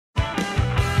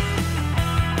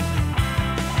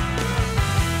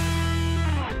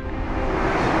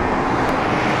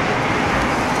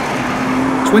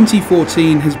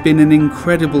2014 has been an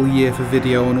incredible year for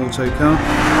video on Autocar.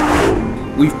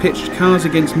 We've pitched cars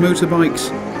against motorbikes,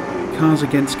 cars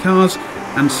against cars,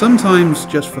 and sometimes,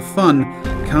 just for fun,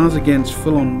 cars against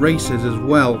full-on racers as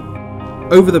well.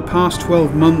 Over the past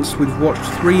 12 months, we've watched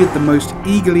 3 of the most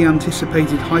eagerly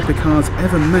anticipated hypercars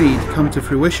ever made come to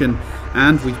fruition,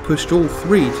 and we've pushed all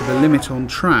 3 to the limit on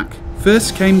track.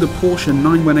 First came the Porsche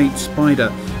 918 Spider,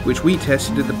 which we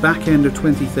tested at the back end of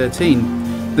 2013.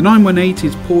 The 918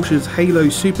 is Porsche's halo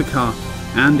supercar,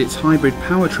 and its hybrid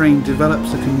powertrain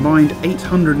develops a combined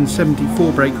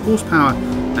 874 brake horsepower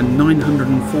and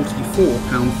 944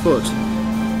 pound-foot.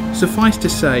 Suffice to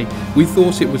say, we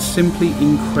thought it was simply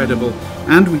incredible,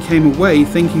 and we came away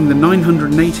thinking the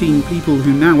 918 people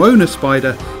who now own a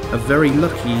Spider are very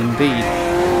lucky indeed.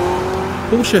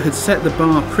 Porsche had set the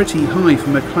bar pretty high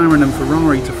for McLaren and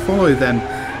Ferrari to follow them,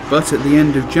 but at the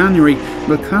end of January,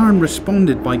 McLaren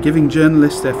responded by giving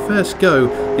journalists their first go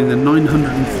in the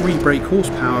 903 brake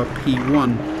horsepower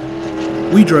P1.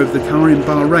 We drove the car in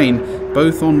Bahrain,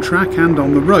 both on track and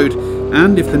on the road,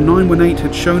 and if the 918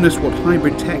 had shown us what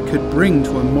hybrid tech could bring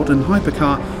to a modern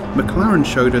hypercar, McLaren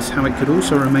showed us how it could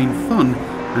also remain fun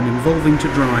and involving to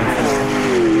drive.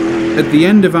 At the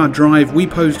end of our drive, we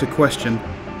posed a question.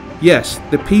 Yes,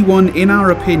 the P1 in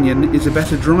our opinion is a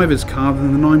better driver's car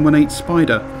than the 918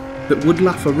 Spider, but would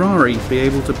Ferrari be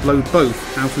able to blow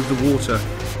both out of the water?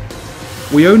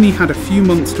 We only had a few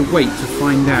months to wait to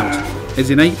find out, as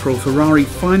in April Ferrari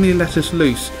finally let us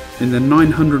loose in the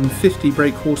 950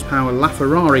 brake horsepower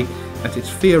LaFerrari at its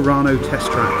Fiorano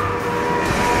test track.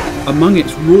 Among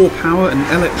its raw power and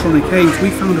electronic aids, we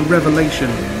found a revelation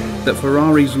that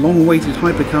Ferrari's long-awaited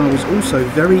hypercar was also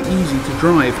very easy to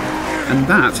drive, and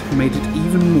that made it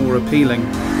even more appealing.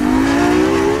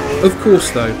 Of course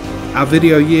though, our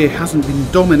video year hasn't been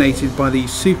dominated by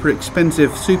these super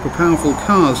expensive, super powerful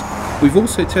cars. We've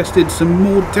also tested some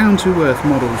more down-to-earth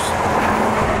models.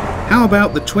 How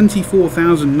about the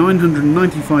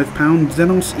 £24,995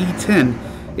 Xenos E10?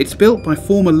 It's built by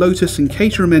former Lotus and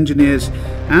Caterham engineers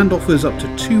and offers up to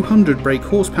 200 brake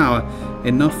horsepower,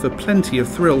 enough for plenty of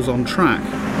thrills on track.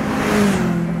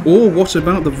 Or what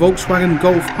about the Volkswagen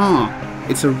Golf R?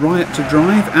 It's a riot to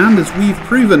drive and, as we've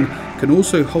proven, can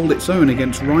also hold its own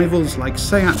against rivals like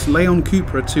Seat's Leon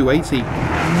Cupra 280.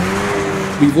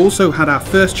 We've also had our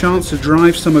first chance to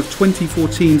drive some of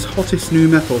 2014's hottest new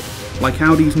metal, like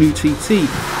Audi's new TT,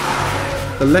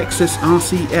 the Lexus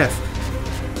RCF,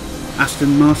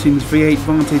 Aston Martin's V8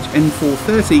 Vantage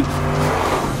N430,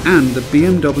 and the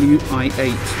BMW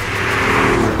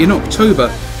i8. In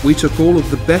October, we took all of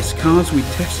the best cars we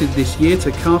tested this year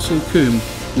to Castle Combe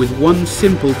with one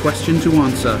simple question to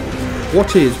answer.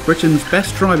 What is Britain's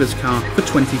best driver's car for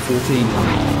 2014?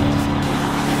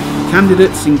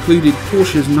 Candidates included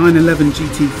Porsche's 911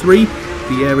 GT3,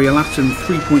 the Ariel Atom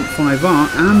 3.5R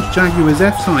and Jaguar's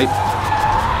F-Type.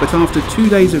 But after 2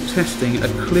 days of testing, a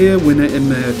clear winner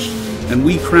emerged, and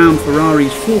we crowned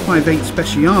Ferrari's 458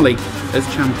 Speciale as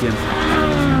champion.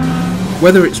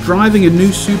 Whether it's driving a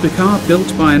new supercar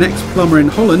built by an ex-plumber in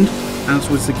Holland, as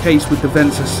was the case with the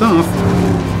Venza Saf,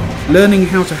 learning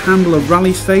how to handle a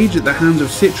rally stage at the hands of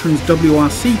Citroen's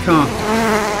WRC car,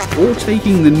 or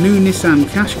taking the new Nissan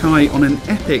Qashqai on an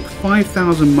epic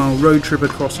 5,000-mile road trip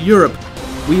across Europe,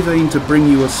 we've aimed to bring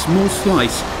you a small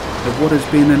slice of what has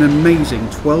been an amazing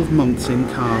 12 months in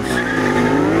cars.